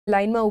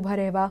લાઇનમાં ઊભા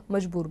રહેવા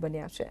મજબૂર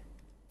બન્યા છે।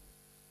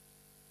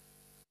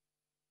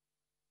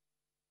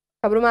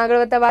 ખબરોમાં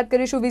આગળ વધતા વાત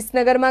કરીશું।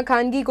 વિસનગરમાં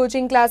ખાનગી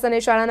કોચિંગ ક્લાસ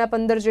અને શાળાના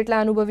 15 જેટલા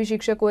અનુભવી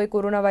શિક્ષકોએ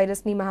કોરોના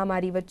વાયરસની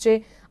મહામારી વચ્ચે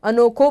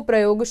અનોખો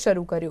પ્રયોગ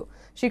શરૂ કર્યો।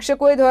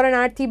 શિક્ષકોએ ધોરણ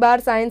 8 થી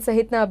 12 સાયન્સ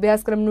સહિતના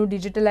અભ્યાસક્રમનું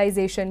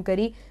ડિજિટલાઇઝેશન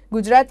કરી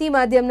ગુજરાતી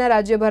માધ્યમના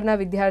રાજ્યભરના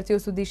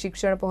વિદ્યાર્થીઓ સુધી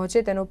શિક્ષણ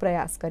પહોંચે તેનો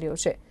પ્રયાસ કર્યો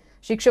છે।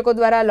 શિક્ષકો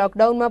દ્વારા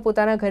લોકડાઉનમાં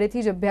પોતાના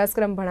ઘરેથી જ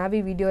અભ્યાસક્રમ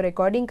ભણાવી વિડીયો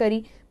રેકોર્ડિંગ કરી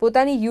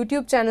પોતાની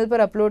YouTube ચેનલ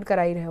પર અપલોડ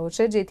કરાઈ રહ્યો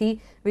છે, જેથી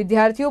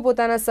વિદ્યાર્થીઓ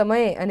પોતાના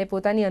સમયે અને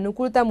પોતાની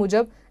અનુકૂળતા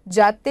મુજબ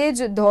જાતે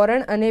જ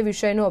ધોરણ અને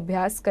વિષયનો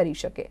અભ્યાસ કરી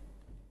શકે।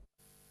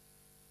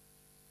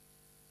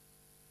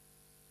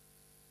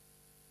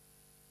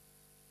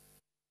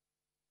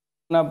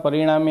 ના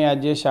પરિણામે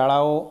આજે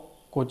શાળાઓ,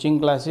 કોચિંગ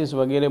ક્લાસીસ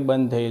વગેરે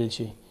બંધ થયેલ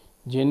છે,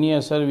 જેની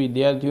અસર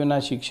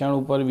વિદ્યાર્થીઓના શિક્ષણ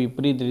ઉપર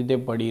વિપરીત રીતે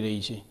પડી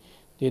રહી છે।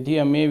 તેથી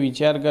અમે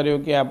વિચાર કર્યો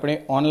કે આપણે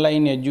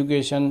ઓનલાઈન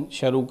એજ્યુકેશન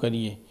શરૂ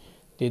કરીએ।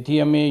 તેથી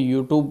અમે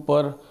YouTube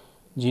પર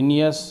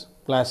જીનિયસ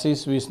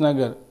ક્લાસીસ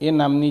વિસનગર એ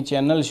નામની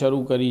ચેનલ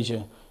શરૂ કરી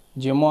છે,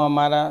 જેમાં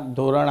અમારા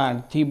ધોરણ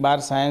 8 થી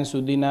 12 સાયન્સ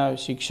સુધીના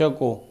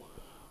શિક્ષકો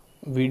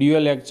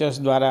વિડીયો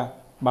લેક્ચર્સ દ્વારા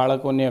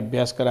બાળકોને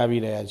અભ્યાસ કરાવી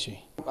રહ્યા છે।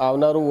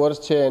 આવનારું વર્ષ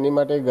છે એની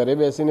માટે ઘરે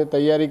બેસીને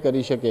તૈયારી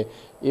કરી શકે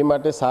એ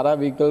માટે સારા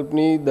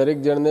વિકલ્પની દરેક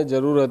જણને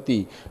જરૂર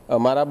હતી।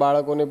 અમારા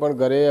બાળકોને પણ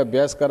ઘરે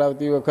અભ્યાસ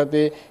કરાવતી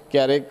વખતે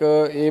ક્યારેક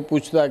એ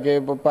પૂછતા કે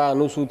પપ્પા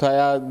આનું શું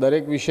થાય, આ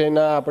દરેક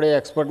વિષયના આપણે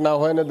એક્સપર્ટ ના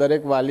હોય ને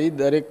દરેક વાલી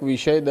દરેક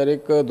વિષય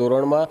દરેક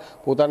ધોરણમાં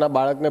પોતાના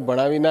બાળકને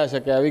ભણાવી ના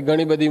શકે, આવી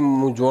ઘણી બધી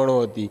મૂંઝવણો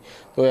હતી।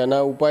 તો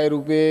એના ઉપાય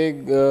રૂપે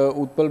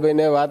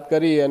ઉત્પલભાઈને વાત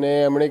કરી અને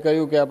એમણે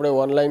કહ્યું કે આપણે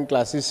ઓનલાઈન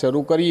ક્લાસીસ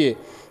શરૂ કરીએ।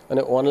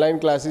 અને ઓનલાઈન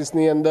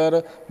ક્લાસીસની અંદર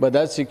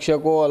બધા જ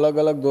શિક્ષકો અલગ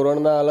અલગ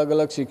ધોરણના અલગ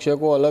અલગ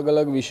શિક્ષકો અલગ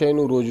અલગ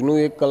વિષયનું રોજનું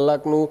 1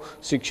 કલાકનું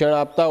શિક્ષણ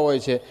આપતા હોય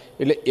છે।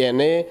 એટલે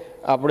એને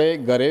આપણે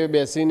ઘરે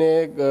બેસીને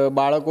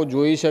બાળકો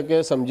જોઈ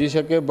શકે, સમજી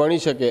શકે,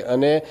 ભણી શકે।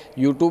 અને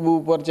YouTube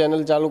ઉપર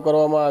ચેનલ ચાલુ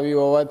કરવામાં આવી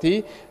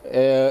હોવાથી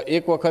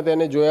એક વખત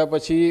એને જોયા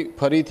પછી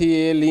ફરીથી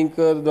એ લિંક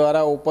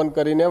દ્વારા ઓપન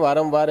કરીને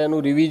વારંવાર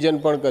એનું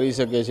રિવિઝન પણ કરી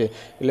શકે છે।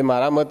 એટલે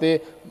મારા મતે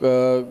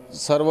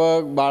સર્વ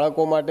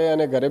બાળકો માટે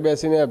અને ઘરે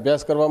બેસીને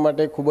અભ્યાસ કરવા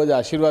માટે ખૂબ જ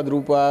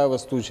આશીર્વાદરૂપ આ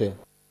વસ્તુ છે।